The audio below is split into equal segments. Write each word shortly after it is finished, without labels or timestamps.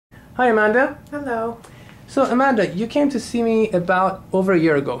Hi, Amanda. Hello. So, Amanda, you came to see me about over a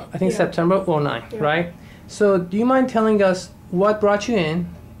year ago, I think September '09, right? So, do you mind telling us what brought you in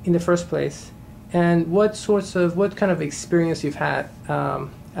the first place, and what kind of experience you've had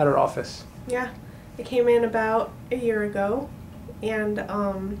at our office? Yeah, I came in about a year ago, and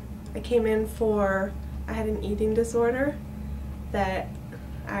I came in I had an eating disorder that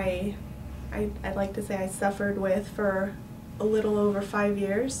I'd like to say I suffered with for a little over 5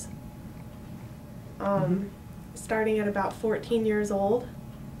 years. Starting at about 14 years old.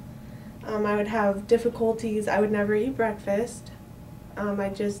 I would have difficulties. I would never eat breakfast. I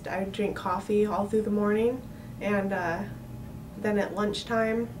would drink coffee all through the morning, and then at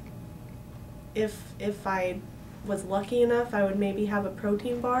lunchtime, if I was lucky enough, I would maybe have a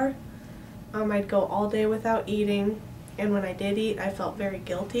protein bar. I'd go all day without eating, and when I did eat, I felt very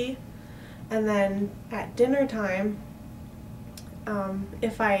guilty. And then at dinner time,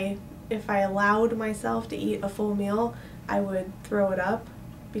 if I allowed myself to eat a full meal, I would throw it up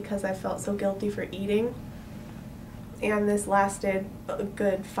because I felt so guilty for eating. And this lasted a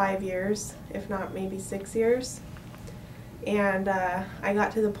good 5 years, if not maybe 6 years. And I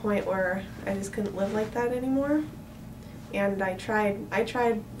got to the point where I just couldn't live like that anymore. And I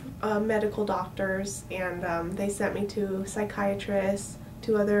tried medical doctors, and they sent me to psychiatrists,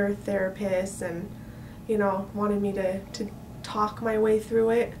 to other therapists, and wanted me to talk my way through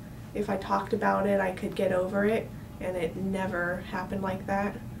it. If I talked about it, I could get over it, and it never happened like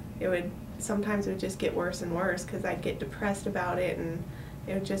that. Sometimes it would just get worse and worse because I'd get depressed about it, and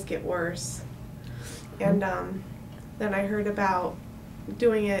it would just get worse. And then I heard about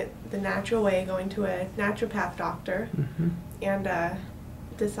doing it the natural way, going to a naturopath doctor, and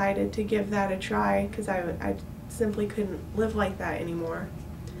decided to give that a try because I simply couldn't live like that anymore.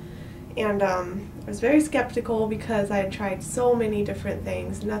 And I was very skeptical because I had tried so many different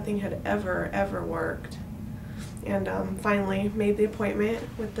things. Nothing had ever worked. And finally made the appointment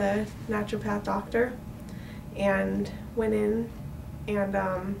with the naturopath doctor and went in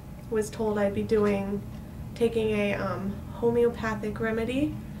and was told I'd be taking a homeopathic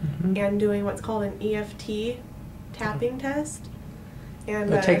remedy and doing what's called an EFT tapping test. And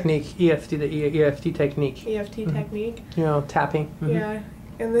the technique, EFT, the EFT technique. EFT technique. Tapping. Yeah.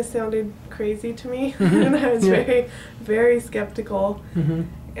 And this sounded crazy to me, and I was very, very skeptical,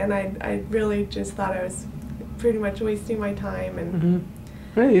 and I really just thought I was pretty much wasting my time. And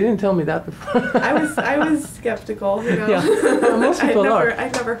Really, you didn't tell me that before. I was skeptical, Yeah, most people are.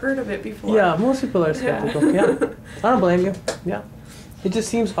 I'd never heard of it before. Yeah, most people are skeptical. Yeah, I don't blame you. Yeah, it just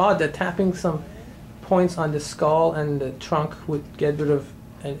seems odd that tapping some points on the skull and the trunk would get rid of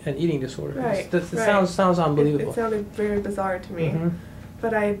an eating disorder. Right. It sounds unbelievable. It sounded very bizarre to me.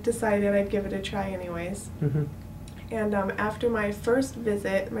 But I decided I'd give it a try anyways. And after my first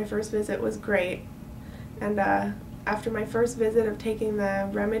visit was great. And after my first visit of taking the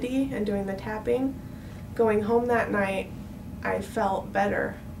remedy and doing the tapping, going home that night, I felt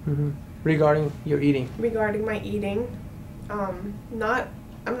better. Regarding your eating? Regarding my eating. I'm not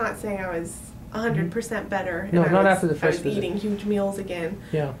saying I was 100% better. No, not after the first visit. I was eating huge meals again.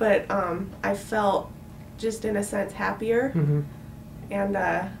 Yeah. But I felt just in a sense happier. And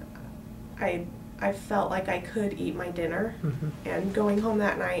I felt like I could eat my dinner. And going home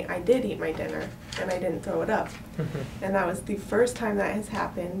that night, I did eat my dinner, and I didn't throw it up. And that was the first time that has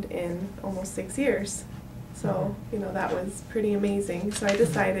happened in almost 6 years. So, that was pretty amazing. So I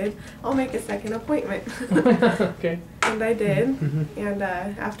decided I'll make a second appointment. Okay. And I did. And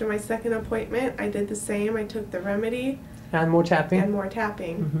after my second appointment, I did the same. I took the remedy. And more tapping? And more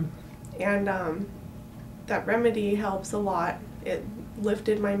tapping. And that remedy helps a lot. It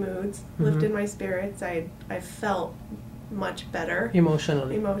lifted my moods, lifted my spirits. I felt much better.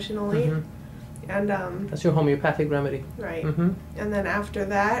 Emotionally. And that's your homeopathic remedy. Right. And then after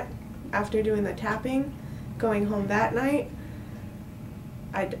that, after doing the tapping, going home that night,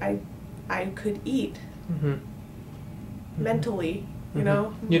 I could eat mentally. You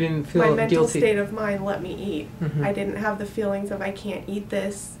didn't feel my mental guilty. State of mind let me eat. I didn't have the feelings of I can't eat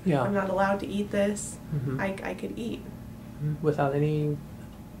this. I'm not allowed to eat this. I could eat. Without any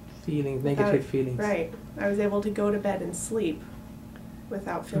negative feelings. Right. I was able to go to bed and sleep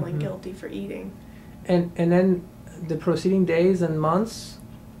without feeling guilty for eating. And then the preceding days and months,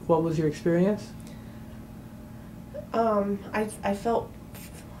 what was your experience? I felt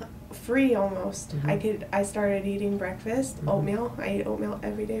free almost. I started eating breakfast, oatmeal. I eat oatmeal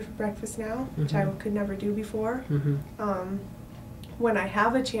every day for breakfast now, which I could never do before. When I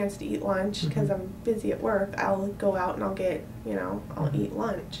have a chance to eat lunch, because I'm busy at work, I'll go out and I'll get, I'll eat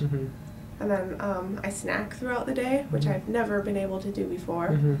lunch. And then I snack throughout the day, which I've never been able to do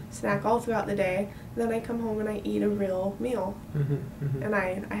before. Snack all throughout the day. And then I come home and I eat a real meal. And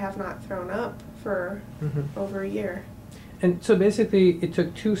I have not thrown up for over a year. And so basically it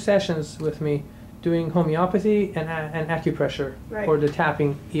took 2 sessions with me doing homeopathy and acupressure, or the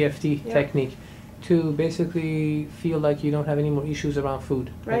tapping EFT technique, to basically feel like you don't have any more issues around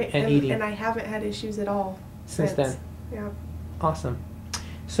food and eating. And I haven't had issues at all since then. Yeah. Awesome.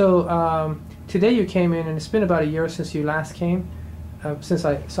 So today you came in, and it's been about a year since you last came. Since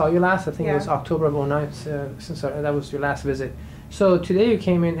I saw you last, I think it was October of 09, since that was your last visit. So today you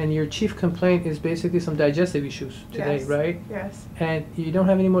came in, and your chief complaint is basically some digestive issues today, right? Yes. And you don't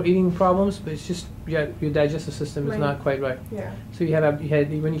have any more eating problems, but it's just your digestive system is not quite right. Yeah. So you had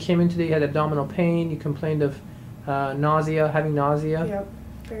when you came in today, you had abdominal pain. You complained of nausea, having nausea. Yep.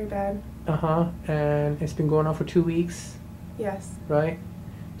 Very bad. And it's been going on for 2 weeks. Yes. Right.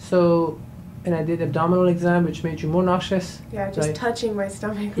 So, and I did abdominal exam, which made you more nauseous. Yeah, just touching my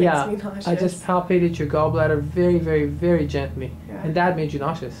stomach makes me nauseous. I just palpated your gallbladder very, very, very gently, and that made you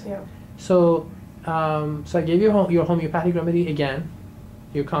nauseous. Yeah. So, so I gave you your homeopathic remedy again,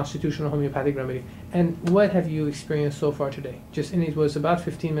 your constitutional homeopathic remedy. And what have you experienced so far today? And it was about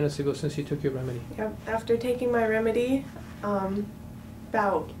 15 minutes ago since you took your remedy. Yep. After taking my remedy,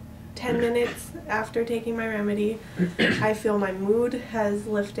 about 10 minutes after taking my remedy, I feel my mood has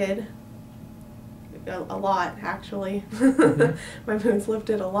lifted a lot, actually. My mood's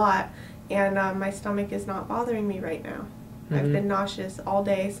lifted a lot, and my stomach is not bothering me right now. I've been nauseous all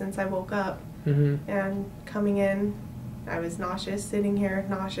day since I woke up, and coming in, I was nauseous, sitting here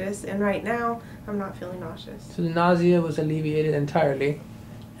nauseous, and right now, I'm not feeling nauseous. So the nausea was alleviated entirely.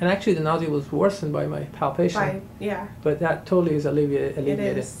 And actually the nausea was worsened by my palpation. But that totally is alleviated. It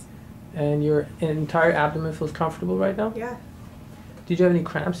is. And your entire abdomen feels comfortable right now? Yeah. Did you have any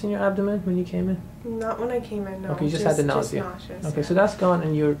cramps in your abdomen when you came in? Not when I came in, no. Okay, you just had the nausea. Just nauseous, okay, so that's gone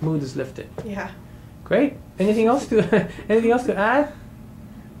and your mood is lifted. Yeah. Great. Anything else to add?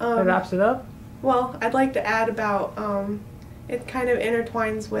 That wraps it up? Well, I'd like to add about it kind of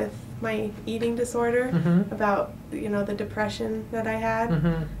intertwines with my eating disorder, about the depression that I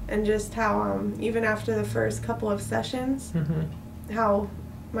had, and just how even after the first couple of sessions, how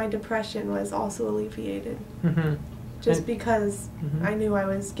my depression was also alleviated. Just because I knew I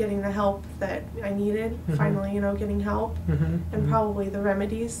was getting the help that I needed, finally, getting help, and probably the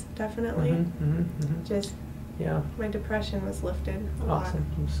remedies, definitely. Just, my depression was lifted a lot. Awesome.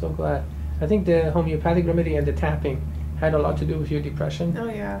 I'm so glad. I think the homeopathic remedy and the tapping had a lot to do with your depression. Oh,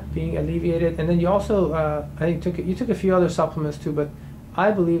 yeah. Being alleviated. And then you also, I think you took a few other supplements too, but I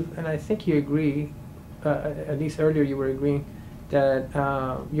believe, and I think you agree, at least earlier you were agreeing, that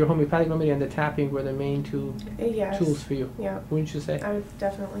your homeopathic remedy and the tapping were the main two tools for you. Yeah. Wouldn't you say? I would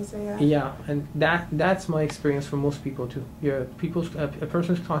definitely say that. Yeah, and that's my experience for most people too. A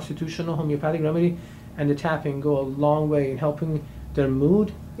person's constitutional homeopathic remedy and the tapping go a long way in helping their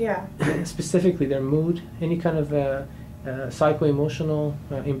mood. Yeah. Specifically their mood, any kind of psycho-emotional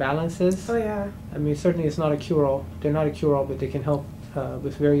imbalances. Oh, yeah. I mean, certainly it's not a cure-all. They're not a cure-all, but they can help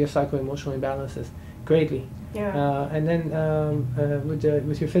with various psycho-emotional imbalances greatly. Yeah. And then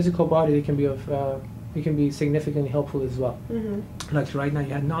with your physical body, it can be significantly helpful as well. Like right now,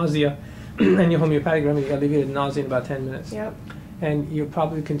 you had nausea, and your homeopathic remedy alleviated nausea in about 10 minutes. Yep. And you'll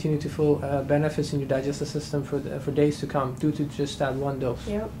probably continue to feel benefits in your digestive system for days to come due to just that one dose.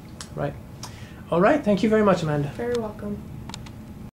 Yep. Right. All right. Thank you very much, Amanda. Very welcome.